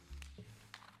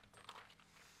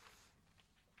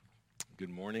Good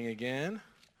morning again.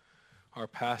 Our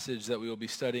passage that we will be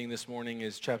studying this morning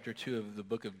is chapter 2 of the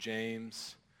book of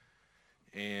James,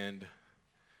 and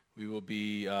we will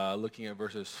be looking at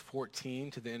verses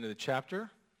 14 to the end of the chapter.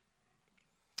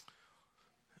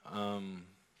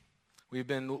 We've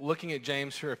been looking at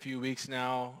James for a few weeks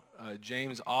now.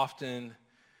 James often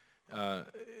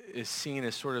is seen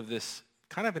as sort of this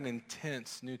kind of an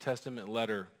intense New Testament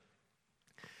letter,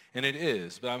 and it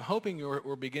is, but I'm hoping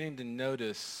we're beginning to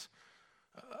notice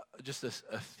just a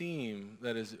theme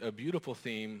that is a beautiful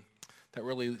theme that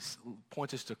really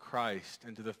points us to Christ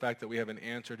and to the fact that we have an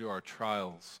answer to our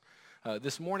trials.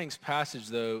 This morning's passage,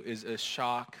 though, is a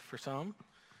shock for some.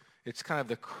 It's kind of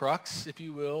the crux, if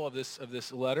you will, of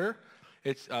this letter.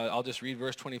 I'll just read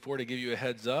verse 24 to give you a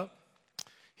heads up.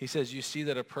 He says, "You see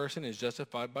that a person is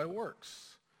justified by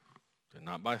works, but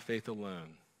not by faith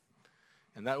alone."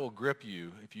 And that will grip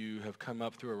you if you have come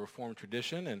up through a Reformed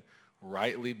tradition and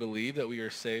rightly believe that we are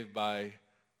saved by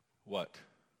what?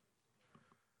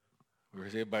 We are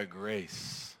saved by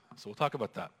grace. So we'll talk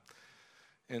about that.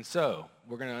 And so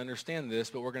we're going to understand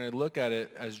this, but we're going to look at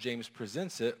it as James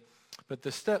presents it. But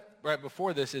the step right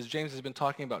before this is James has been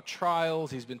talking about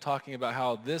trials. He's been talking about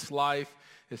how this life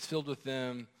is filled with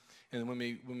them. And when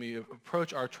we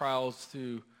approach our trials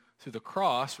through the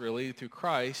cross, really, through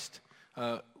Christ,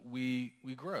 we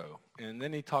grow. And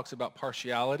then he talks about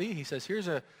partiality. He says, here's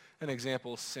an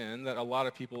example of sin that a lot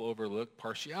of people overlook,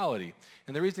 partiality.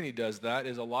 And the reason he does that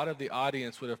is a lot of the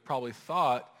audience would have probably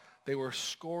thought they were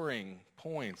scoring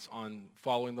points on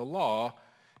following the law,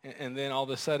 and then all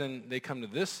of a sudden they come to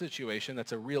this situation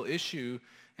that's a real issue,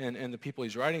 and the people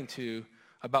he's writing to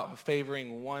about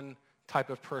favoring one type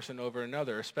of person over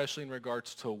another, especially in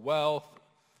regards to wealth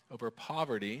over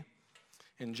poverty.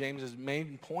 And James's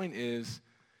main point is,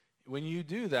 when you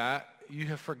do that, you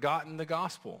have forgotten the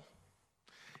gospel.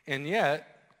 And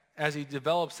yet, as he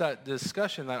develops that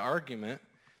discussion, that argument,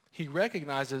 he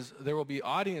recognizes there will be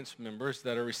audience members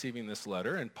that are receiving this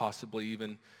letter, and possibly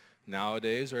even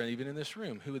nowadays or even in this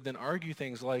room, who would then argue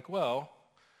things like, well,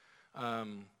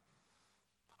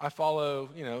 I follow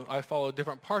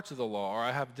different parts of the law, or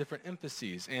I have different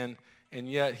emphases, and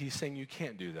yet he's saying you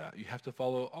can't do that. You have to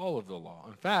follow all of the law.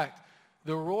 In fact,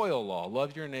 the royal law,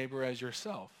 love your neighbor as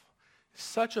yourself.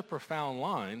 Such a profound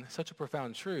line, such a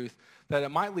profound truth, that it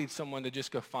might lead someone to just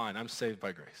go, fine, I'm saved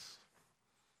by grace.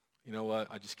 You know what?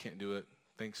 I just can't do it.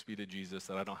 Thanks be to Jesus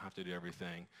that I don't have to do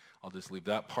everything. I'll just leave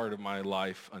that part of my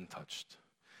life untouched.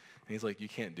 And he's like, you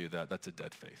can't do that. That's a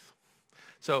dead faith.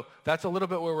 So that's a little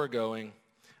bit where we're going.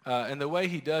 And the way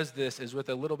he does this is with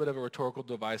a little bit of a rhetorical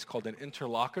device called an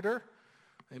interlocutor.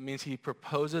 It means he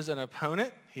proposes an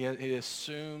opponent. He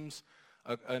assumes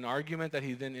an argument that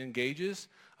he then engages.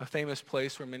 A famous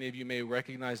place where many of you may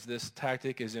recognize this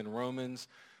tactic is in Romans,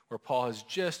 where Paul has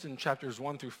just in chapters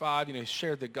 1 through 5,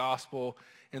 shared the gospel.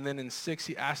 And then in 6,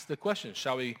 he asks the question,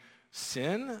 shall we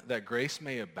sin that grace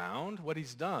may abound? What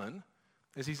he's done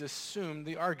is he's assumed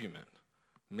the argument.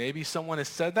 Maybe someone has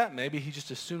said that. Maybe he just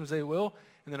assumes they will.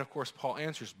 And then, of course, Paul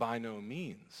answers, by no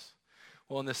means.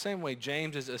 Well, in the same way,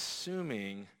 James is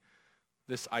assuming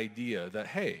this idea that,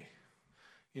 hey,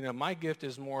 my gift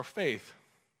is more faith.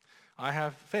 I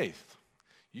have faith.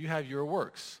 You have your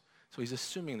works. So he's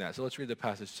assuming that. So let's read the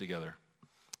passage together.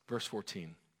 Verse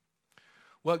 14.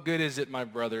 What good is it, my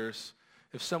brothers,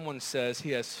 if someone says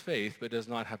he has faith but does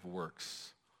not have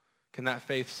works? Can that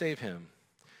faith save him?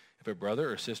 If a brother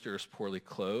or sister is poorly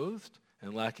clothed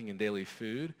and lacking in daily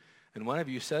food, and one of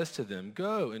you says to them,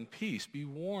 go in peace, be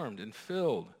warmed and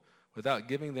filled, without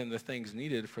giving them the things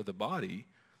needed for the body,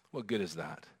 what good is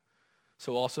that?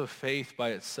 So also faith by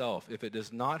itself, if it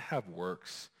does not have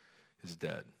works, is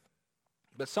dead.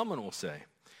 But someone will say,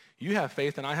 you have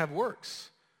faith and I have works.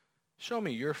 Show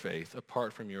me your faith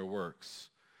apart from your works,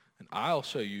 and I'll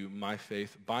show you my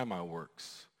faith by my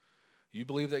works. You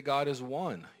believe that God is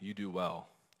one, you do well.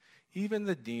 Even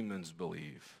the demons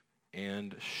believe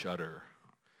and shudder.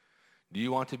 Do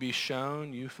you want to be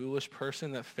shown, you foolish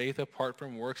person, that faith apart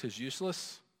from works is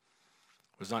useless?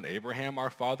 Was not Abraham our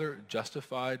father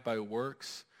justified by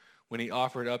works when he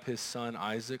offered up his son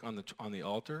Isaac on the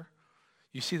altar?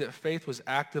 You see that faith was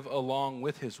active along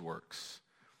with his works,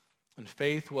 and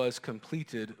faith was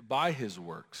completed by his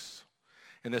works.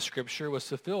 And the scripture was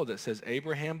fulfilled that says,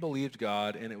 Abraham believed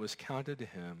God, and it was counted to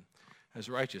him as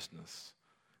righteousness,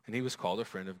 and he was called a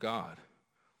friend of God.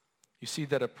 You see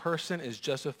that a person is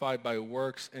justified by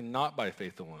works and not by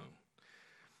faith alone.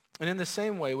 And in the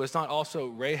same way, was not also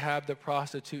Rahab the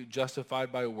prostitute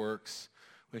justified by works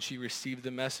when she received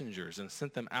the messengers and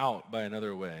sent them out by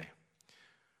another way?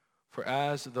 For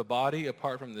as the body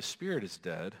apart from the spirit is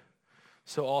dead,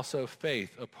 So also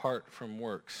faith apart from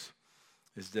works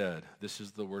is dead. This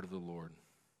is the word of the Lord.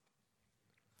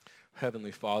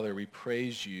 Heavenly Father, we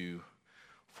praise you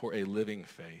for a living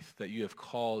faith, that you have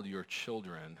called your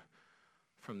children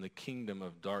from the kingdom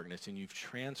of darkness, and you've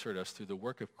transferred us through the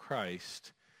work of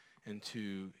Christ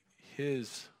into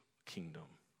his kingdom,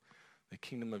 the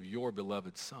kingdom of your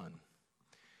beloved Son.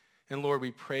 And Lord,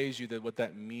 we praise you that what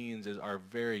that means is our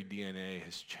very DNA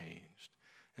has changed.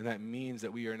 And that means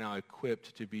that we are now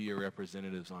equipped to be your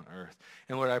representatives on earth.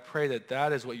 And Lord, I pray that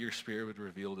that is what your Spirit would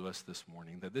reveal to us this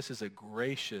morning, that this is a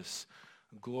gracious,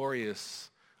 glorious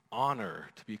honor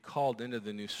to be called into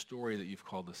the new story that you've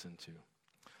called us into.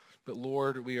 But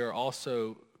Lord, we are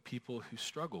also people who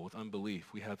struggle with unbelief.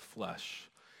 We have flesh.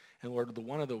 And Lord,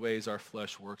 one of the ways our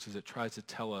flesh works is it tries to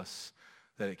tell us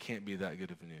that it can't be that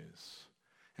good of news.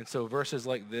 And so verses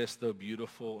like this, though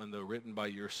beautiful and though written by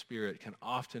your Spirit, can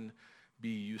often be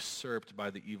usurped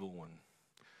by the evil one,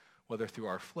 whether through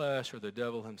our flesh or the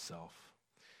devil himself.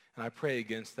 And I pray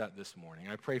against that this morning.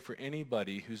 I pray for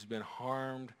anybody who's been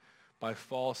harmed by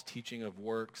false teaching of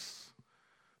works,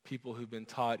 people who've been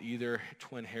taught either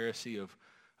twin heresy of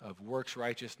works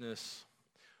righteousness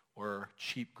or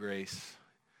cheap grace.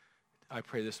 I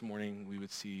pray this morning we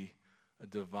would see a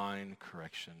divine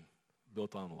correction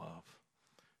built on love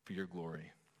for your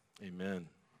glory. Amen.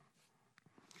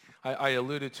 I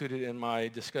alluded to it in my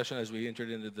discussion as we entered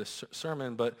into this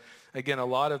sermon, but again, a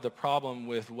lot of the problem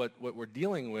with what we're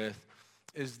dealing with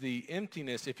is the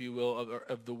emptiness, if you will,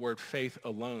 of the word faith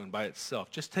alone by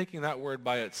itself. Just taking that word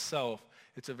by itself,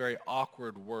 it's a very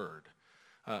awkward word.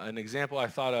 An example I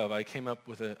thought of, I came up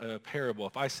with a parable.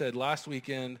 If I said last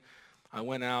weekend I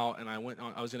went out and I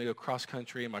was going to go cross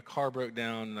country and my car broke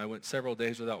down and I went several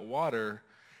days without water,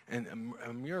 and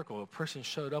a miracle, a person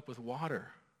showed up with water.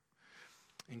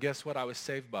 And guess what I was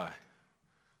saved by?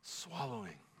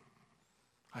 Swallowing.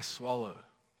 I swallowed.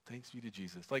 Thanks be to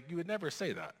Jesus. Like, you would never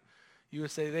say that. You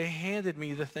would say, they handed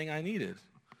me the thing I needed.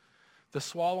 The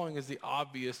swallowing is the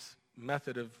obvious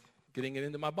method of getting it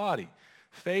into my body.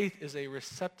 Faith is a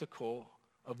receptacle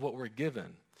of what we're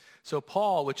given. So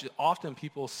Paul, which often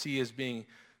people see as being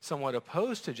somewhat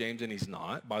opposed to James, and he's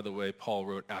not. By the way, Paul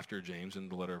wrote after James in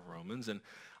the letter of Romans, and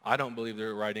I don't believe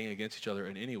they're writing against each other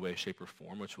in any way, shape, or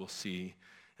form, which we'll see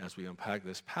as we unpack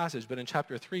this passage. But in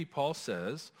chapter 3, Paul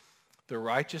says, the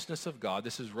righteousness of God,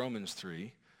 this is Romans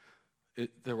 3,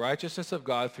 the righteousness of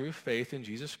God through faith in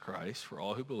Jesus Christ for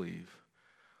all who believe,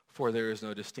 for there is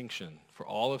no distinction. For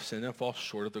all have sinned and fall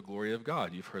short of the glory of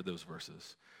God. You've heard those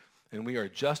verses. And we are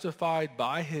justified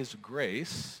by his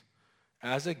grace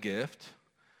as a gift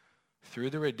through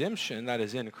the redemption that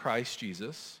is in Christ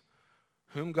Jesus,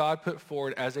 whom God put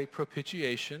forward as a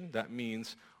propitiation. That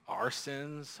means our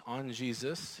sins on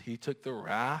Jesus. He took the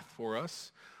wrath for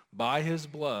us by his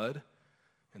blood.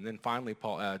 And then finally,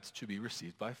 Paul adds, to be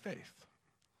received by faith.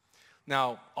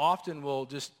 Now, often we'll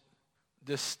just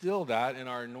distill that in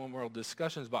our normal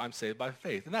discussions, but I'm saved by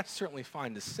faith. And that's certainly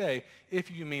fine to say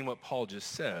if you mean what Paul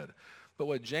just said. But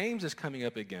what James is coming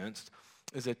up against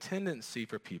is a tendency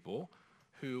for people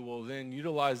who will then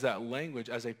utilize that language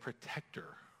as a protector.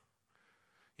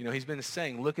 You know, he's been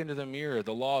saying, look into the mirror,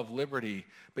 the law of liberty.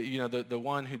 But, you know, the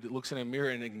one who looks in a mirror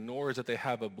and ignores that they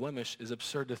have a blemish is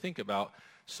absurd to think about.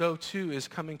 So, too, is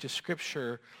coming to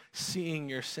Scripture, seeing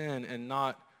your sin and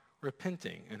not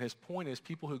repenting. And his point is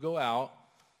people who go out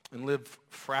and live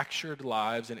fractured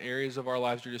lives in areas of our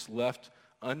lives that are just left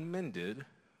unmended,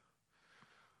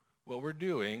 what we're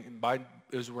doing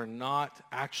is we're not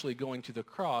actually going to the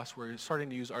cross. We're starting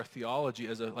to use our theology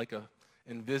as like a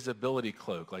invisibility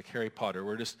cloak, like Harry Potter.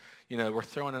 We're just, we're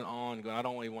throwing it on, going, I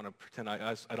don't even want to pretend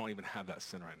I don't even have that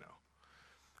sin right now.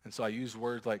 And so I use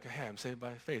words like, hey, I'm saved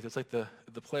by faith. It's like the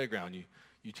playground.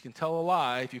 You can tell a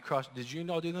lie if you cross. Did you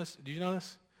know this? Did you know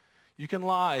this? You can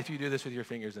lie if you do this with your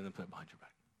fingers and then put it behind your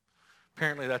back.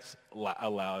 Apparently that's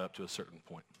allowed up to a certain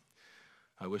point.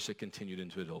 I wish it continued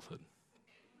into adulthood.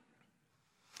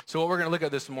 So what we're going to look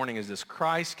at this morning is this.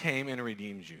 Christ came and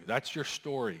redeemed you. That's your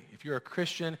story. If you're a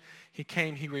Christian, he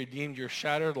came, he redeemed your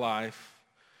shattered life.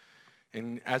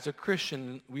 And as a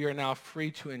Christian, we are now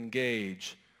free to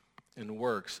engage in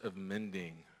works of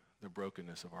mending the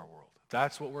brokenness of our world.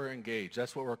 That's what we're engaged.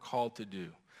 That's what we're called to do.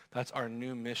 That's our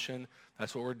new mission.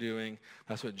 That's what we're doing.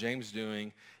 That's what James is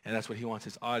doing. And that's what he wants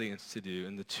his audience to do.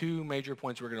 And the two major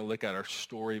points we're going to look at are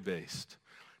story-based.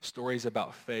 Stories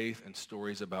about faith and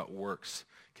stories about works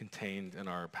contained in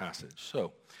our passage.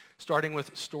 So, starting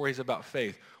with stories about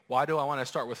faith. Why do I want to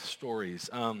start with stories?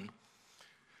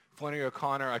 Flannery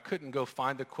O'Connor, I couldn't go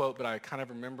find the quote, but I kind of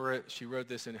remember it. She wrote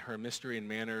this in her Mystery and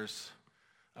Manners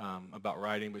about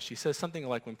writing, but she says something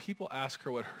like when people ask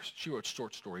her she wrote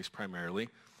short stories primarily,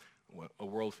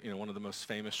 one of the most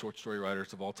famous short story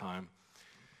writers of all time,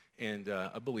 and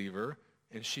a believer,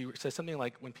 and she says something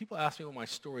like, when people ask me what my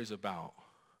story is about,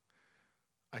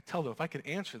 I tell them if I could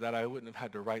answer that, I wouldn't have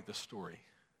had to write the story.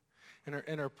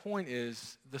 And her point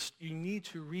is, you need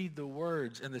to read the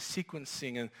words and the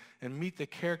sequencing and meet the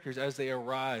characters as they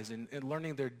arise and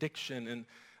learning their diction and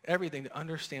everything to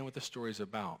understand what the story is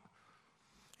about.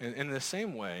 And in the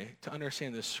same way, to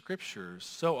understand the scriptures,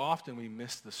 so often we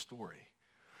miss the story.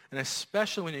 And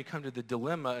especially when you come to the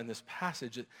dilemma in this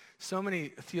passage, so many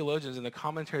theologians in the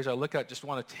commentaries I look at just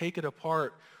want to take it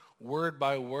apart word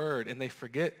by word, and we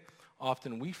forget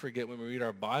when we read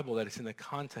our Bible that it's in the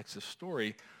context of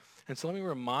story. And so let me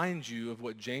remind you of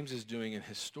what James is doing in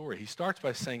his story. He starts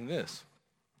by saying this.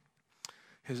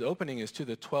 His opening is to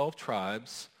the 12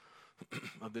 tribes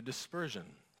of the dispersion.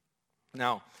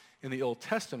 Now, in the Old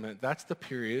Testament, that's the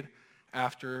period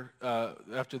after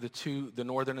the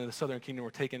northern and the southern kingdom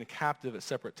were taken captive at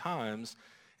separate times.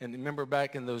 And remember,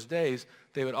 back in those days,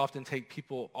 they would often take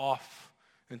people off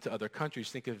into other countries.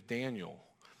 Think of Daniel.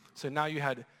 So now you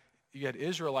had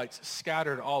Israelites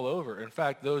scattered all over. In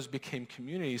fact, those became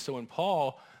communities. So when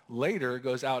Paul later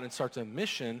goes out and starts a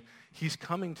mission, he's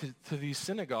coming to these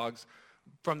synagogues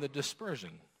from the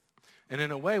dispersion. And in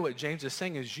a way, what James is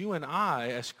saying is you and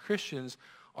I, as Christians,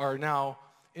 are now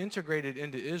integrated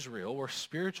into Israel. We're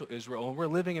spiritual Israel, and we're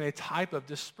living in a type of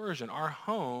dispersion. Our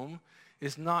home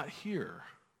is not here.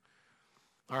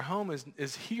 Our home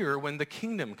is here when the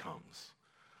kingdom comes.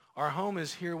 Our home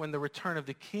is here when the return of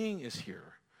the king is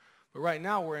here. But right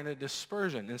now, we're in a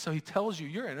dispersion. And so he tells you,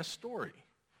 you're in a story.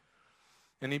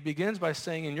 And he begins by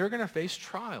saying, and you're going to face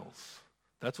trials.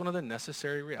 That's one of the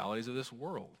necessary realities of this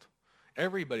world.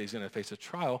 Everybody's going to face a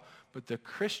trial, but the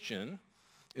Christian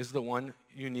is the one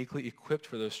uniquely equipped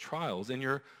for those trials. And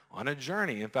you're on a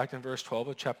journey. In fact, in verse 12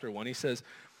 of chapter 1, he says,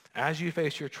 as you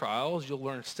face your trials, you'll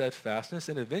learn steadfastness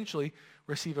and eventually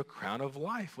receive a crown of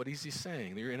life. What is he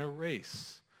saying? You're in a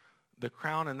race. The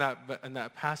crown in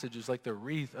that passage is like the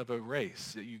wreath of a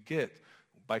race that you get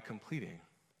by completing.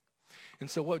 And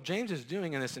so what James is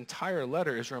doing in this entire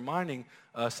letter is reminding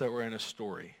us that we're in a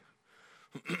story.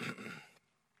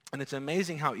 And it's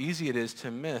amazing how easy it is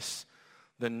to miss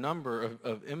the number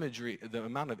of imagery, the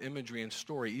amount of imagery and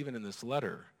story even in this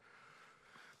letter.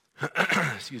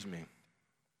 Excuse me.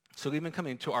 So even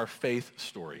coming to our faith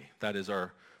story, that is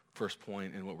our first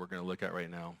point and what we're going to look at right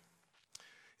now,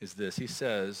 is this. He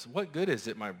says, what good is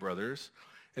it, my brothers,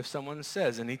 if someone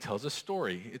says, and he tells a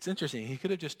story. It's interesting. He could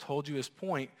have just told you his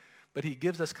point, but he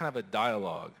gives us kind of a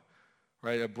dialogue,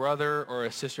 right? A brother or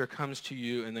a sister comes to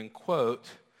you and then, quote,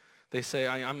 they say,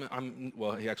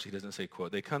 well, he actually doesn't say,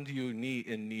 quote, they come to you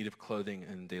in need of clothing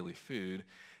and daily food,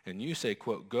 and you say,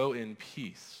 quote, go in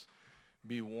peace,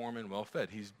 be warm and well fed.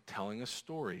 He's telling a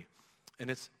story,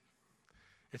 and it's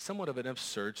somewhat of an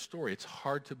absurd story. It's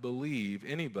hard to believe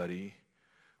anybody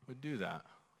would do that.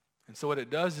 And so what it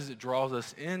does is it draws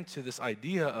us into this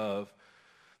idea of,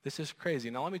 this is crazy.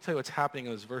 Now let me tell you what's happening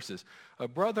in those verses. A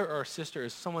brother or a sister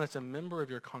is someone that's a member of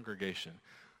your congregation.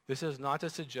 This is not to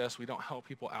suggest we don't help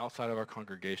people outside of our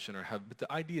congregation but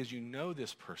the idea is you know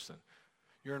this person.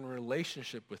 You're in a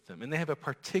relationship with them, and they have a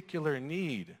particular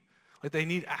need. Like they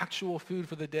need actual food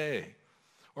for the day,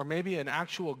 or maybe an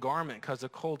actual garment because a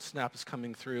cold snap is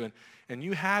coming through, and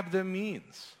you have the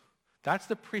means. That's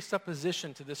the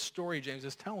presupposition to this story James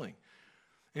is telling.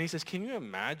 And he says, can you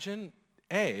imagine,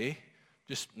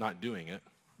 just not doing it?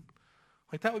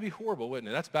 Like that would be horrible, wouldn't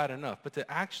it? That's bad enough. But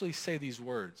to actually say these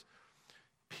words,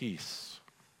 peace.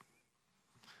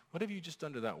 What have you just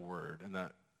done to that word and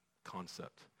that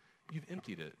concept? You've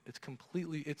emptied it.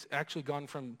 It's actually gone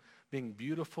from being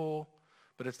beautiful,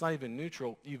 but it's not even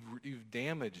neutral. You've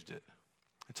damaged it.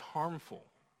 It's harmful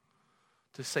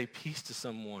to say peace to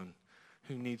someone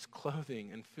who needs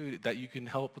clothing and food that you can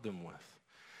help them with.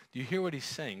 Do you hear what he's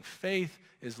saying? Faith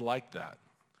is like that.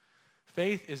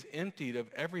 Faith is emptied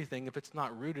of everything if it's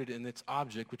not rooted in its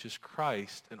object, which is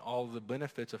Christ and all the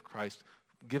benefits of Christ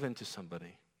given to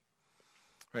somebody.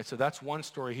 Right, so that's one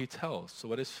story he tells. So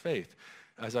what is faith?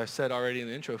 As I said already in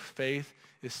the intro, faith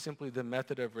is simply the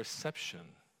method of reception.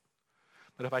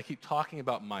 But if I keep talking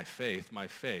about my faith,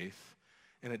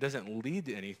 and it doesn't lead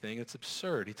to anything, it's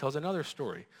absurd. He tells another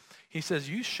story. He says,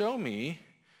 you show me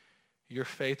your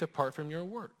faith apart from your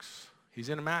works. He's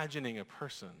imagining a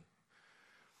person.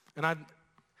 And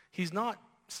he's not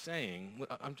saying,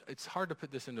 it's hard to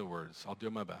put this into words. I'll do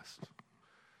my best.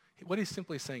 What he's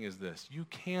simply saying is this. You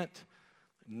can't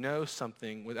know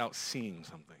something without seeing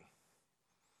something.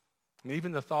 And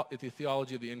even the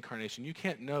theology of the incarnation, you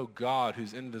can't know God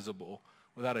who's invisible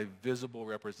without a visible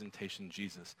representation,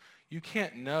 Jesus. You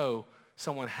can't know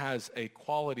someone has a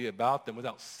quality about them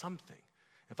without something.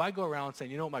 If I go around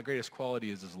saying, you know what my greatest quality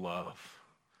is love,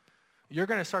 you're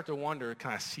going to start to wonder,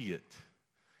 can I see it?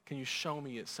 Can you show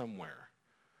me it somewhere?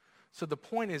 So the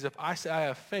point is, if I say I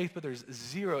have faith, but there's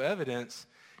zero evidence,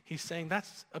 he's saying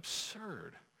that's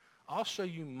absurd. I'll show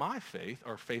you my faith,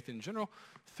 or faith in general,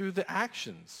 through the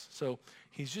actions. So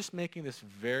he's just making this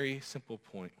very simple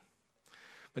point.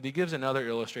 But he gives another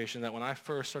illustration that when I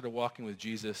first started walking with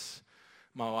Jesus,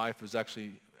 my wife was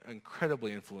actually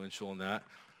incredibly influential in that.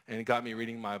 And it got me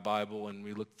reading my Bible, and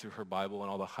we looked through her Bible and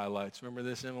all the highlights. Remember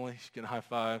this, Emily? She's getting a high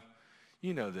five.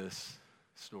 You know this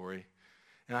story.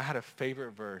 And I had a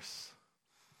favorite verse,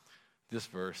 this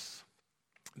verse,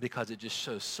 because it just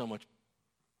shows so much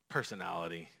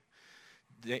personality.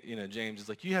 You know, James is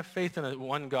like, you have faith in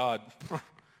one God.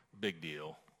 Big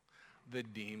deal. The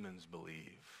demons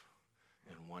believe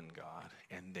in one God,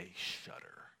 and they shudder.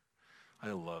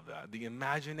 I love that. The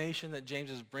imagination that James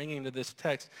is bringing to this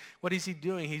text, what is he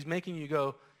doing? He's making you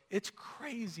go, it's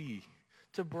crazy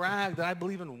to brag that I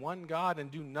believe in one God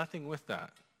and do nothing with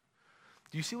that.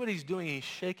 Do you see what he's doing? He's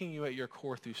shaking you at your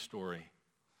core through story.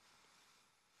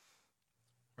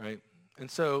 Right?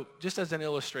 And so just as an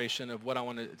illustration of what I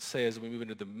want to say as we move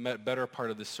into the better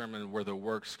part of the sermon where the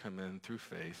works come in through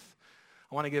faith,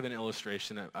 I want to give an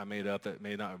illustration that I made up that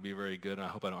may not be very good, and I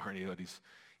hope I don't hurt anybody's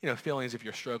feelings if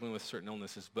you're struggling with certain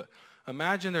illnesses. But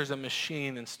imagine there's a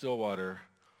machine in Stillwater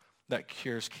that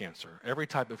cures cancer, every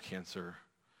type of cancer.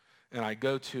 And I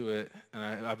go to it,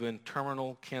 and I've been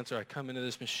terminal cancer. I come into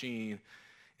this machine,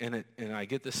 and I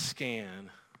get the scan.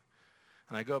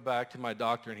 And I go back to my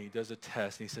doctor, and he does a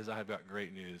test, and he says, I've got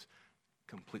great news.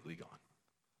 Completely gone.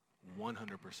 100%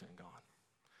 gone.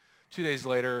 2 days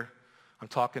later, I'm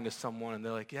talking to someone, and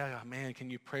they're like, yeah, man, can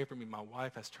you pray for me? My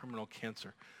wife has terminal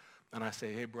cancer. And I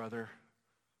say, hey, brother,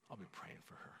 I'll be praying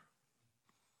for her.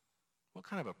 What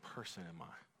kind of a person am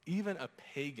I? Even a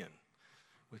pagan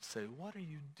would say, what are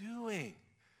you doing?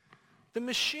 The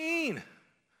machine.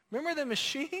 Remember the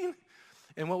machine?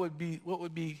 And what would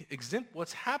be exempt,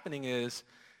 what's happening is,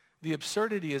 the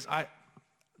absurdity is,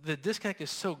 the disconnect is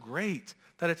so great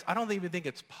that I don't even think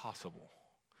it's possible.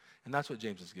 And that's what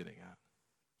James is getting at.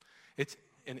 It's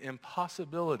an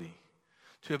impossibility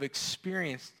to have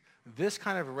experienced this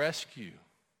kind of rescue,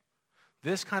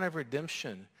 this kind of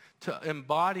redemption, to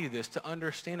embody this, to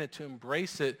understand it, to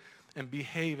embrace it, and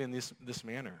behave in this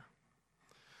manner.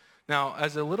 Now,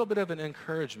 as a little bit of an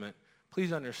encouragement,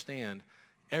 please understand,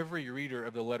 every reader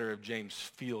of the letter of James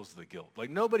feels the guilt. Like,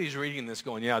 nobody's reading this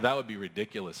going, yeah, that would be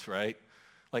ridiculous, right?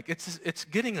 Like, it's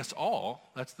getting us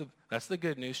all. That's the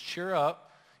good news. Cheer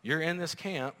up. You're in this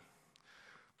camp.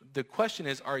 The question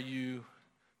is, are you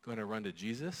going to run to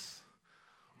Jesus,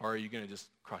 or are you going to just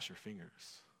cross your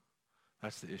fingers?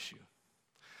 That's the issue.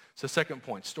 So second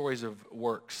point, stories of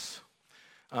works.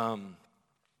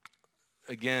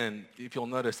 Again, if you'll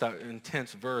notice that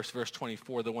intense verse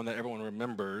 24, the one that everyone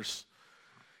remembers,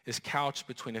 is couched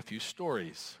between a few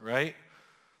stories, right?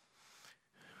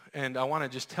 And I want to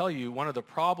just tell you, one of the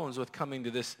problems with coming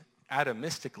to this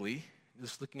atomistically,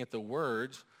 just looking at the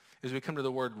words, is we come to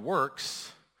the word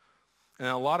works, and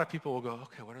a lot of people will go,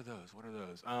 okay, what are those? What are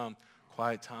those?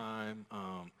 Quiet time,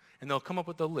 and they'll come up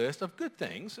with a list of good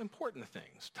things, important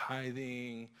things,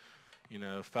 tithing,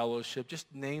 fellowship.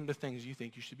 Just name the things you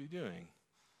think you should be doing.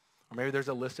 Or maybe there's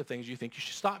a list of things you think you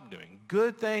should stop doing.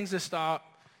 Good things to stop,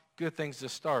 good things to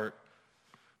start.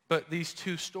 But these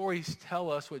two stories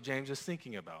tell us what James is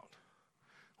thinking about.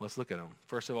 Let's look at them.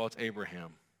 First of all, it's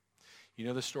Abraham. You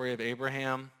know the story of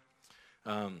Abraham?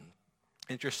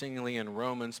 Interestingly, in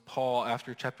Romans, Paul,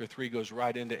 after chapter 3, goes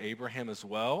right into Abraham as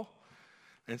well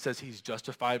and says he's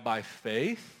justified by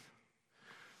faith.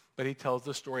 But he tells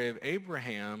the story of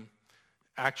Abraham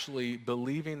actually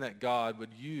believing that God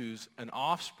would use an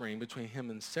offspring between him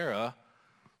and Sarah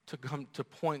to come to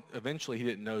point, eventually he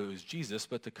didn't know it was Jesus,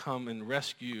 but to come and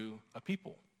rescue a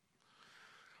people.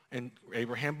 And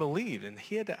Abraham believed, and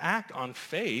he had to act on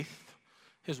faith.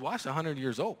 His wife's 100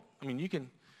 years old. I mean, you can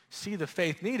see the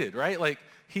faith needed, right? Like,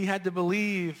 he had to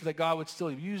believe that God would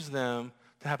still use them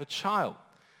to have a child.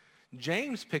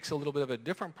 James picks a little bit of a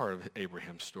different part of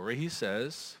Abraham's story. He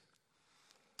says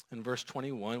in verse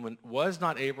 21, was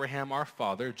not Abraham our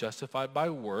father justified by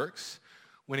works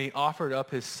when he offered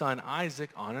up his son Isaac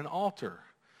on an altar?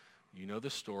 You know the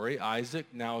story. Isaac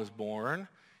now is born.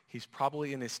 He's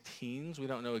probably in his teens. We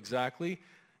don't know exactly.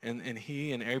 And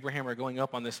he and Abraham are going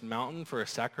up on this mountain for a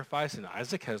sacrifice, and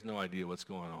Isaac has no idea what's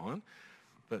going on.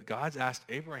 But God's asked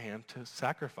Abraham to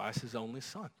sacrifice his only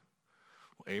son.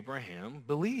 Well, Abraham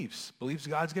believes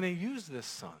God's going to use this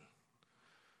son.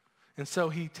 And so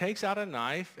he takes out a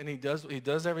knife and he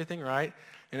does everything right.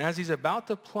 And as he's about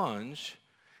to plunge,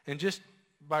 and just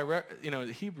by,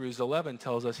 Hebrews 11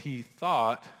 tells us he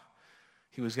thought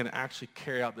he was going to actually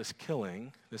carry out this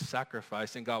killing, this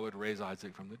sacrifice, and God would raise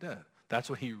Isaac from the dead. That's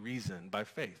what he reasoned by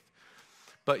faith.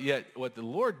 But yet what the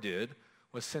Lord did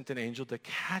was sent an angel to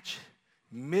catch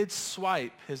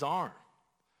mid-swipe his arm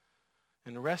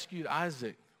and rescued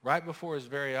Isaac right before his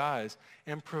very eyes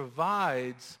and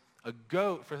provides a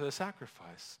goat for the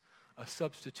sacrifice, a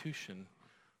substitution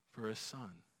for his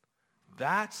son.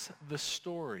 That's the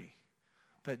story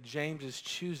that James is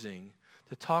choosing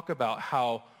to talk about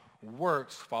how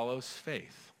works follows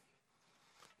faith.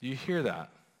 Do you hear that?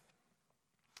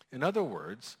 In other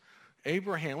words,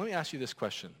 Abraham, let me ask you this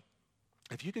question.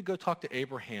 If you could go talk to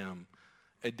Abraham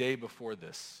a day before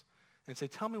this and say,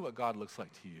 tell me what God looks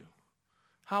like to you.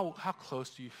 How close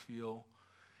do you feel?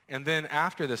 And then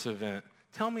after this event,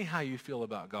 tell me how you feel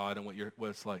about God and what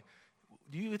it's like.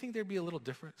 Do you think there'd be a little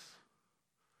difference?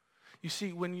 You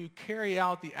see, when you carry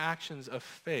out the actions of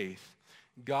faith,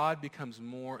 God becomes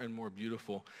more and more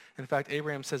beautiful. In fact,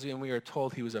 Abraham says, and we are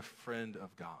told he was a friend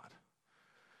of God.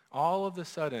 All of a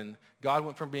sudden, God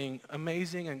went from being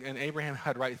amazing and Abraham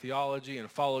had right theology and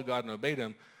followed God and obeyed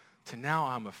him to now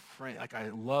I'm a friend. Like, I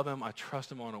love him. I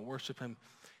trust him. I want to worship him.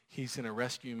 He's going to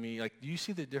rescue me. Like, do you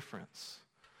see the difference?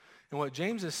 And what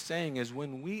James is saying is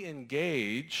when we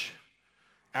engage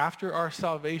after our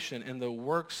salvation in the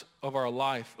works of our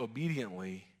life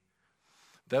obediently,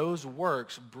 those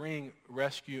works bring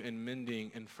rescue and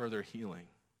mending and further healing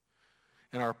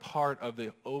and are part of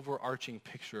the overarching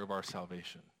picture of our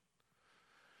salvation.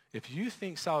 If you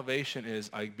think salvation is,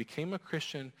 I became a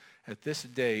Christian at this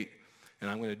date, and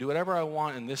I'm going to do whatever I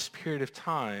want in this period of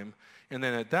time, and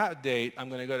then at that date, I'm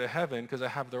going to go to heaven because I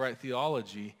have the right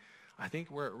theology, I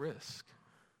think we're at risk.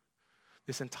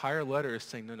 This entire letter is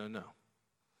saying, no.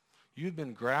 You've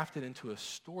been grafted into a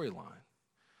storyline.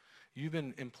 You've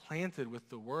been implanted with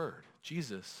the Word,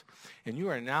 Jesus, and you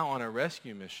are now on a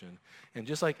rescue mission. And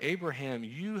just like Abraham,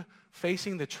 you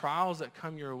facing the trials that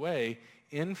come your way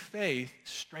in faith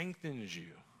strengthens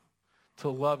you to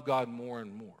love God more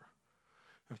and more.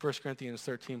 In 1 Corinthians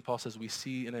 13, Paul says, we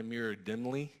see in a mirror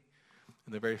dimly,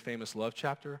 in the very famous love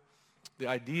chapter. The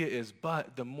idea is,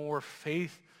 but the more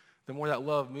that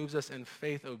love moves us in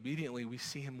faith obediently, we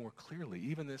see him more clearly,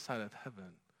 even this side of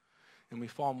heaven. And we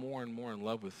fall more and more in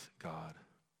love with God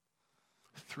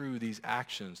through these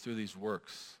actions, through these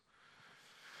works.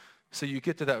 So you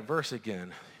get to that verse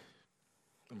again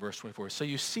in verse 24. So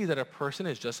you see that a person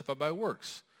is justified by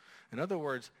works. In other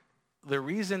words, the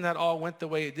reason that all went the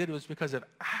way it did was because of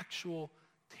actual,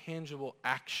 tangible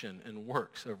action and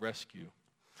works of rescue.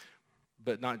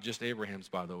 But not just Abraham's,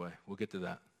 by the way. We'll get to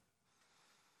that.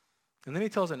 And then he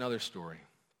tells another story.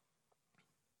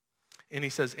 And he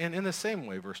says, and in the same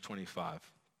way, verse 25,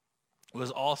 was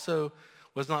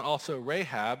not also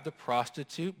Rahab the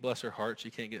prostitute, bless her heart, she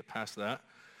can't get past that,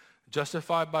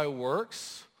 justified by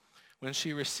works when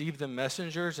she received the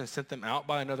messengers and sent them out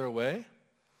by another way?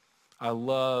 I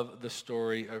love the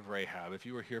story of Rahab. If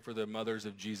you were here for the Mothers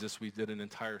of Jesus, we did an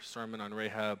entire sermon on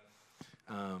Rahab.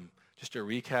 Just to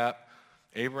recap,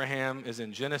 Abraham is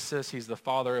in Genesis. He's the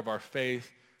father of our faith.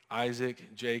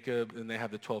 Isaac, Jacob, and they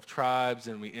have the 12 tribes,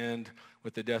 and we end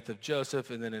with the death of Joseph.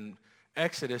 And then in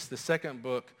Exodus, the second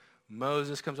book,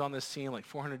 Moses comes on the scene like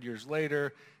 400 years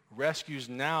later, rescues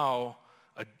now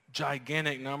a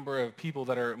gigantic number of people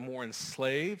that are more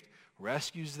enslaved,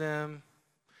 rescues them.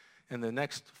 And the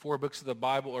next 4 books of the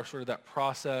Bible are sort of that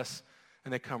process,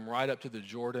 and they come right up to the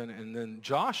Jordan. And then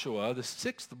Joshua, the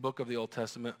 6th book of the Old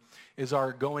Testament, is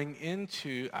our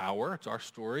it's our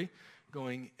story,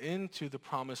 going into the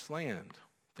promised land,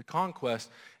 the conquest.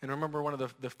 And remember, one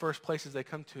of the first places they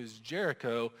come to is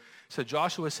Jericho. So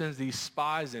Joshua sends these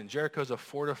spies in. Jericho's a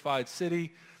fortified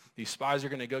city. These spies are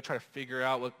going to go try to figure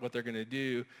out what they're going to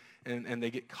do. And they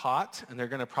get caught, and they're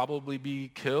going to probably be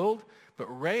killed. But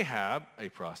Rahab, a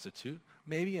prostitute,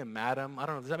 maybe a madam, I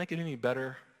don't know, does that make it any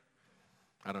better?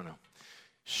 I don't know.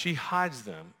 She hides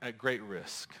them at great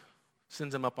risk,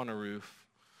 sends them up on a roof.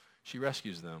 She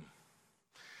rescues them.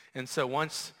 And so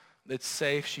once it's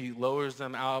safe, she lowers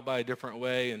them out by a different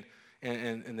way,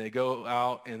 and they go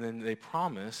out, and then they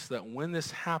promise that when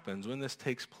this happens, when this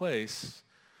takes place,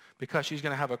 because she's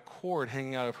going to have a cord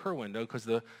hanging out of her window, because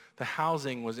the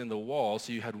housing was in the wall,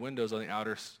 so you had windows on the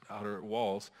outer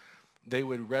walls, they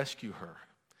would rescue her.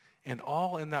 And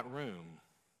all in that room,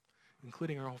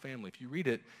 including her whole family, if you read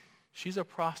it, she's a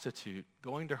prostitute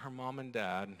going to her mom and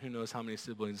dad, and who knows how many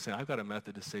siblings, saying, I've got a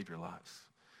method to save your lives.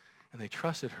 And they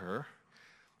trusted her.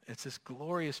 It's this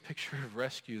glorious picture of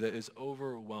rescue that is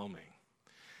overwhelming.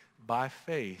 By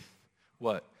faith,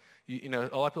 what? You know,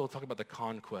 a lot of people talk about the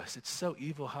conquest. It's so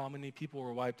evil how many people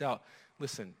were wiped out.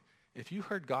 Listen, if you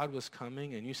heard God was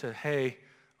coming and you said, hey,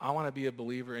 I want to be a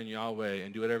believer in Yahweh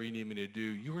and do whatever you need me to do,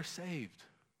 you were saved.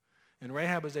 And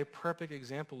Rahab is a perfect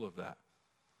example of that.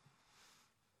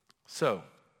 So,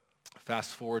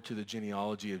 fast forward to the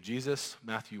genealogy of Jesus,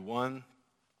 Matthew 1.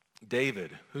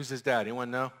 David, who's his dad?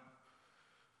 Anyone know?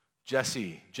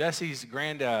 Jesse. Jesse's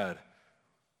granddad,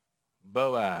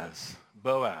 Boaz.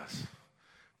 Boaz,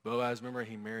 remember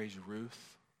he marries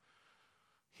Ruth?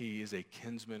 He is a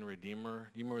kinsman redeemer.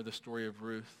 Do you remember the story of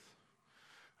Ruth?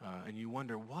 And you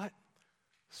wonder, what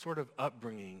sort of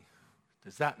upbringing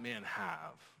does that man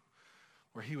have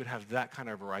where he would have that kind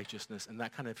of righteousness and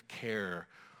that kind of care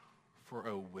for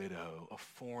a widow, a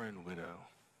foreign widow?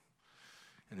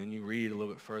 And then you read a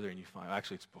little bit further and you find,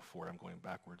 actually it's before, I'm going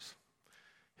backwards.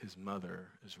 His mother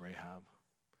is Rahab.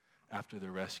 After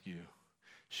the rescue,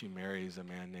 she marries a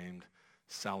man named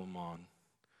Salmon,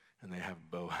 and they have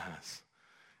Boaz.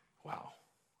 Wow.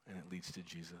 And it leads to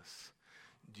Jesus.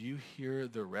 Do you hear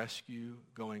the rescue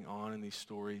going on in these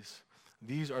stories?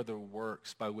 These are the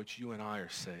works by which you and I are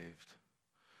saved.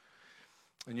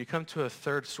 And you come to a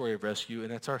third story of rescue,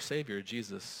 and it's our Savior,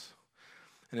 Jesus.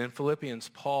 And in Philippians,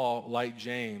 Paul, like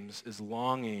James, is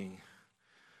longing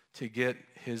to get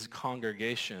his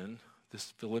congregation,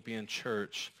 this Philippian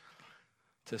church,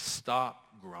 to stop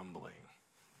grumbling.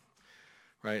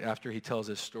 Right? After he tells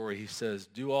his story, he says,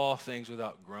 do all things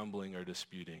without grumbling or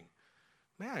disputing.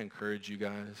 May I encourage you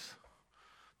guys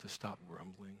to stop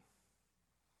grumbling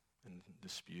and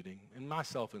disputing, and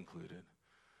myself included.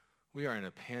 We are in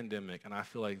a pandemic, and I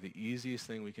feel like the easiest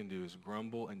thing we can do is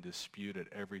grumble and dispute at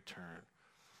every turn.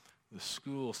 The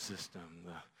school system,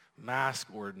 the mask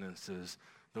ordinances,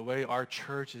 the way our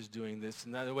church is doing this,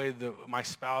 and the way my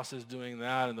spouse is doing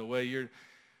that, and the way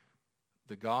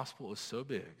the gospel is so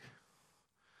big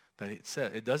that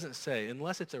it doesn't say,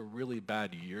 unless it's a really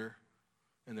bad year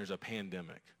and there's a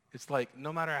pandemic. It's like,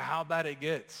 no matter how bad it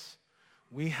gets,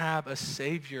 we have a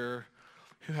Savior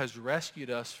who has rescued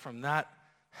us from that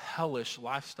hellish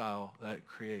lifestyle that it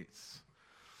creates.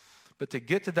 But to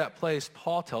get to that place,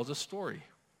 Paul tells a story.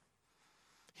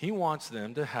 He wants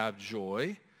them to have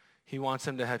joy. He wants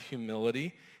them to have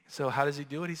humility. So how does he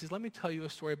do it? He says, let me tell you a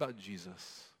story about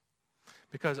Jesus,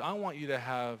 because I want you to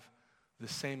have the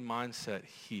same mindset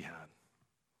he had,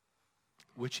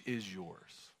 which is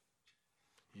yours.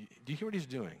 Do you hear what he's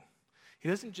doing? He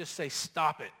doesn't just say,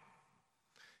 stop it.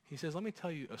 He says, let me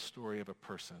tell you a story of a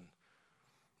person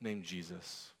named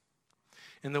Jesus.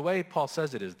 And the way Paul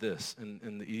says it is this.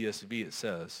 In the ESV it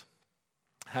says,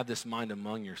 have this mind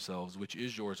among yourselves, which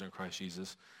is yours in Christ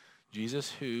Jesus.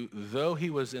 Jesus who, though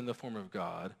he was in the form of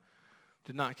God,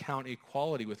 did not count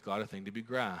equality with God a thing to be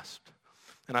grasped.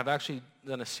 And I've actually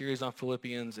done a series on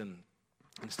Philippians and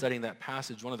studying that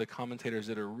passage. One of the commentators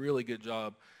did a really good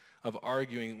job of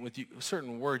arguing with you,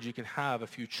 certain words you can have a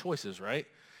few choices, right?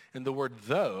 And the word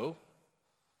though,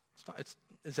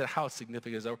 is that how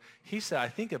significant is that? He said, I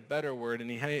think a better word,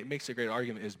 and he makes a great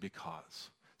argument, is because.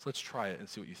 So let's try it and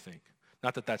see what you think.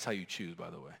 Not that that's how you choose, by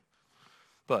the way.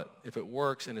 But if it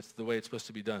works and it's the way it's supposed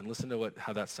to be done, listen to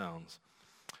how that sounds.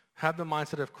 Have the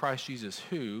mindset of Christ Jesus,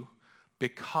 who,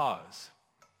 because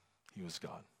he was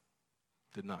God,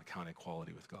 did not count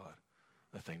equality with God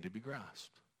a thing to be grasped.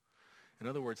 In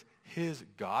other words, his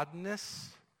godness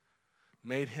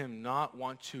made him not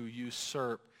want to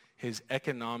usurp his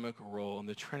economic role in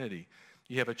the Trinity.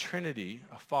 You have a Trinity,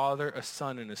 a Father, a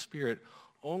Son, and a Spirit.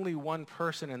 Only one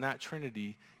person in that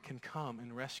Trinity can come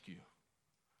and rescue.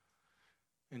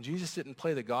 And Jesus didn't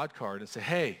play the God card and say,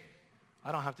 hey,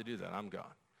 I don't have to do that. I'm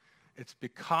God. It's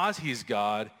because he's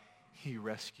God, he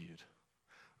rescued.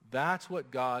 That's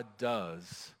what God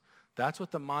does. That's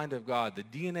what the mind of God, the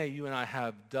DNA you and I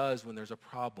have, does when there's a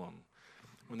problem,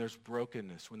 when there's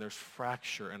brokenness, when there's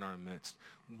fracture in our midst.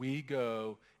 We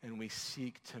go and we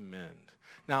seek to mend.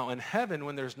 Now, in heaven,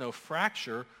 when there's no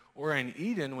fracture, or in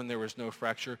Eden, when there was no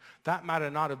fracture, that might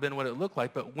not have been what it looked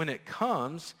like. But when it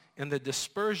comes, in the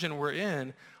dispersion we're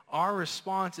in, our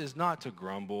response is not to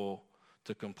grumble,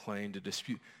 to complain, to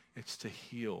dispute. It's to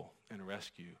heal and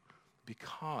rescue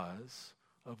because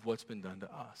of what's been done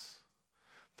to us.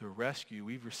 The rescue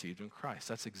we've received in Christ.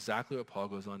 That's exactly what Paul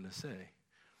goes on to say.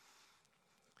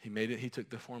 He took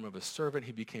the form of a servant.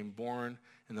 He became born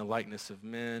in the likeness of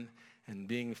men. And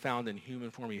being found in human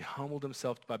form, he humbled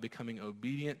himself by becoming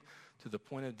obedient to the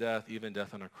point of death, even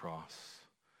death on a cross.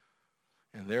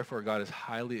 And therefore, God has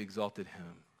highly exalted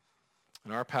him.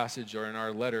 In our passage or in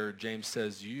our letter, James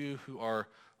says, you who are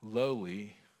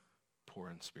lowly, poor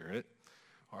in spirit,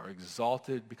 are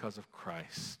exalted because of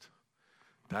Christ.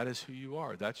 That is who you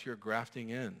are. That's your grafting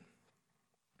in.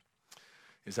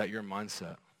 Is that your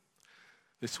mindset?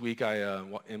 This week,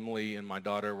 Emily and my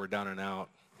daughter were down and out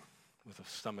with a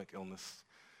stomach illness.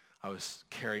 I was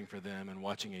caring for them and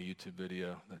watching a YouTube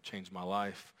video that changed my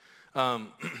life.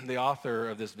 The author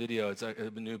of this video, it's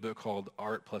a new book called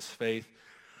Art Plus Faith.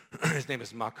 His name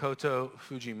is Makoto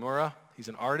Fujimura. He's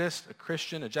an artist, a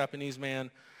Christian, a Japanese man,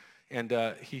 and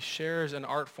he shares an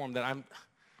art form that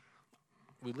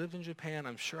we lived in Japan.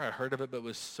 I'm sure I heard of it, but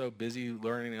was so busy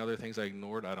learning other things I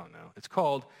ignored. I don't know. It's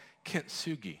called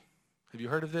kintsugi. Have you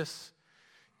heard of this?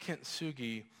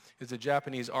 Kintsugi is a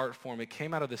Japanese art form. It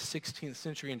came out of the 16th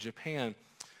century in Japan.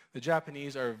 The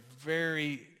Japanese are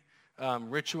very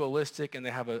ritualistic, and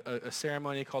they have a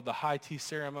ceremony called the high tea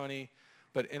ceremony.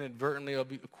 But inadvertently,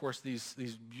 of course, these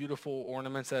beautiful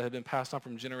ornaments that have been passed on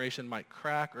from generation might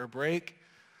crack or break.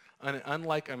 And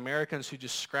unlike Americans who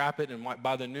just scrap it and might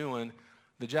buy the new one,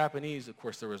 the Japanese, of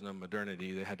course, there was no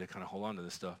modernity. They had to kind of hold on to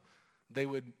this stuff. They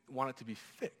would want it to be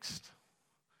fixed.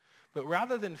 But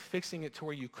rather than fixing it to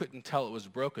where you couldn't tell it was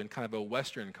broken, kind of a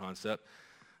Western concept,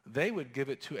 they would give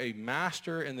it to a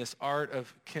master in this art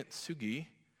of kintsugi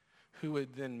who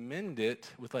would then mend it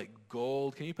with like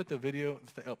gold. Can you put the video?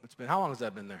 How long has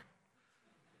that been there?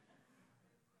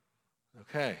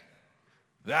 Okay.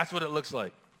 That's what it looks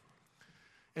like.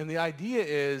 And the idea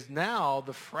is now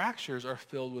the fractures are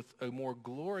filled with a more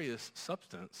glorious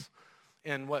substance.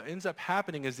 And what ends up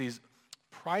happening is these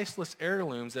priceless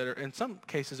heirlooms that are, in some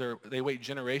cases, they wait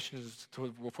generations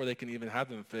before they can even have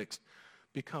them fixed,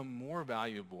 become more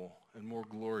valuable and more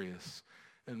glorious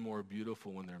and more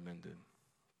beautiful when they're mended.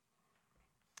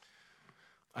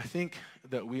 I think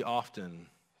that we often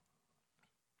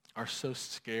are so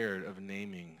scared of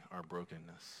naming our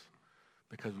brokenness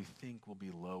because we think we'll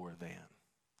be lower than,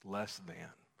 less than.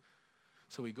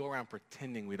 So we go around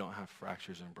pretending we don't have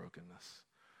fractures and brokenness.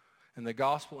 And the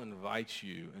gospel invites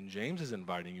you, and James is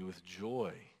inviting you with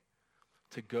joy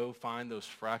to go find those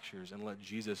fractures and let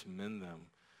Jesus mend them,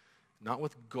 not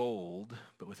with gold,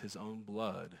 but with his own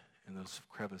blood in those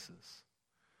crevices.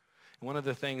 And one of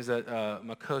the things that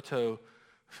Makoto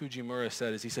Fujimura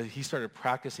said is he started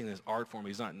practicing this art form.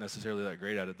 He's not necessarily that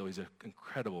great at it, though he's an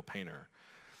incredible painter.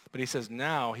 But he says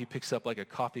now he picks up like a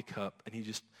coffee cup, and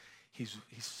he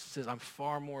says, I'm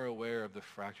far more aware of the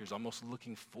fractures, almost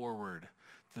looking forward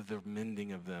to the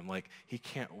mending of them. Like, he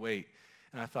can't wait.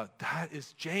 And I thought, that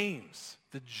is James,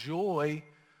 the joy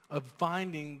of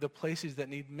finding the places that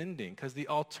need mending. Because the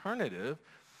alternative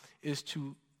is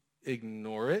to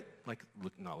ignore it, like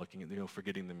not looking at,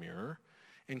 forgetting the mirror,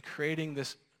 and creating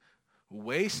this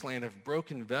wasteland of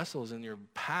broken vessels in your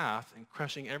path and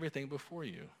crushing everything before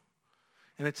you.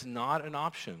 And it's not an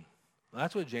option.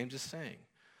 That's what James is saying.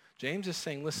 James is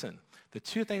saying, listen, the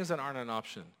two things that aren't an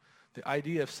option, the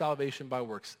idea of salvation by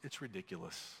works, it's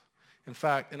ridiculous. In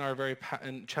fact,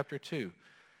 in chapter 2,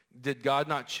 did God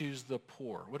not choose the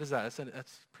poor? What is that?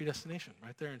 That's predestination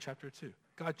right there in chapter 2.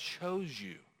 God chose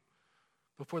you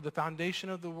before the foundation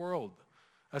of the world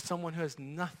as someone who has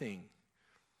nothing.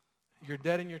 You're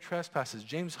dead in your trespasses.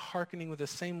 James hearkening with the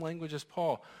same language as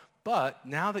Paul. But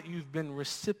now that you've been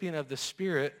recipient of the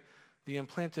Spirit, the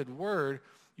implanted word,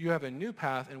 you have a new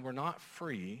path, and we're not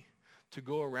free to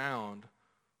go around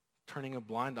turning a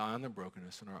blind eye on the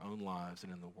brokenness in our own lives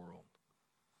and in the world.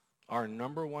 Our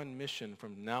number one mission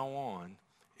from now on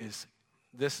is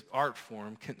this art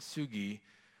form, kintsugi,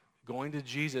 going to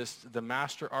Jesus, the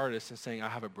master artist, and saying, I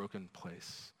have a broken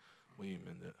place. Will you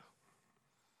mend it?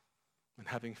 And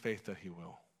having faith that he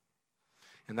will.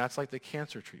 And that's like the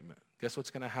cancer treatment. Guess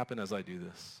what's going to happen as I do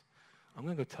this? I'm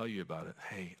going to go tell you about it.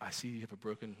 Hey, I see you have a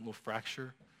broken little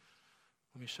fracture.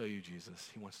 Let me show you Jesus.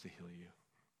 He wants to heal you.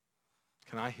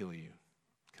 Can I heal you?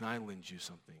 Can I lend you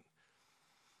something?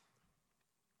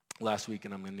 Last week,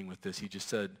 and I'm ending with this, he just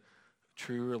said,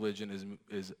 true religion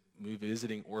is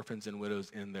visiting orphans and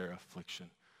widows in their affliction.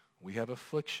 We have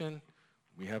affliction,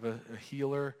 we have a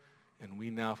healer, and we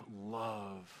now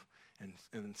love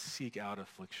and seek out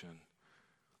affliction.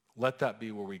 Let that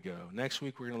be where we go. Next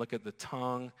week, we're going to look at the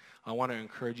tongue. I want to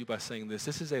encourage you by saying this.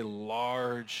 This is a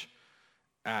large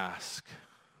ask.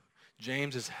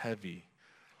 James is heavy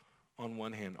on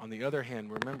one hand. On the other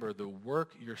hand, remember, the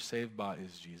work you're saved by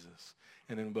is Jesus.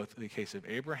 And in both the case of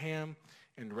Abraham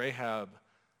and Rahab,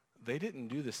 they didn't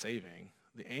do the saving.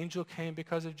 The angel came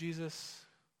because of Jesus,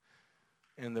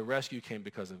 and the rescue came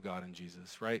because of God and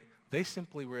Jesus, right? They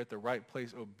simply were at the right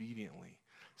place obediently.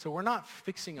 So we're not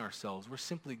fixing ourselves. We're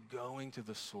simply going to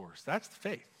the source. That's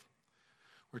faith.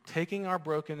 We're taking our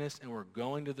brokenness and we're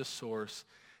going to the source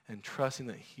and trusting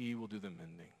that he will do the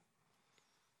mending.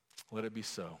 Let it be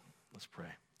so. Let's pray.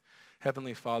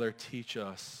 Heavenly Father, teach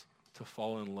us to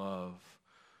fall in love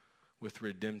with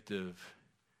redemptive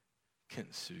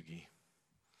kintsugi,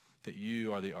 that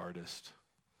you are the artist.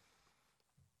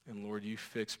 And Lord, you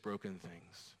fix broken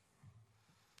things.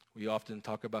 We often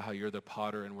talk about how you're the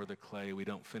potter and we're the clay. We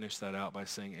don't finish that out by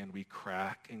saying, and we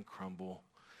crack and crumble,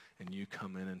 and you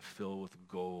come in and fill with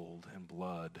gold and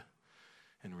blood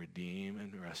and redeem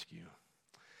and rescue.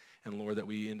 And Lord, that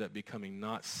we end up becoming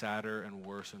not sadder and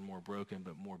worse and more broken,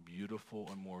 but more beautiful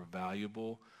and more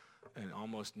valuable, and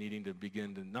almost needing to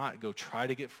begin to not go try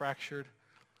to get fractured,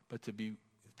 but to be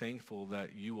thankful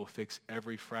that you will fix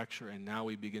every fracture. And now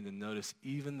we begin to notice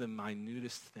even the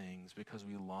minutest things because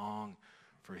we long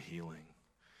for healing.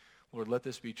 Lord, let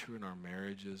this be true in our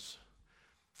marriages,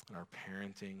 in our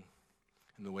parenting,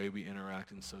 in the way we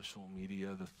interact in social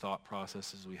media, the thought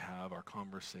processes we have, our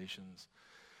conversations,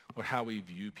 or how we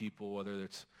view people, whether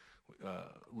it's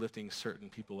lifting certain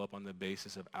people up on the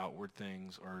basis of outward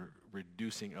things or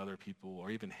reducing other people or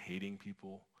even hating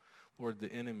people. Lord,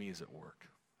 the enemy is at work,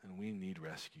 and we need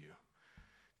rescue.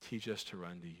 Teach us to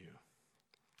run to you.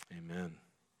 Amen.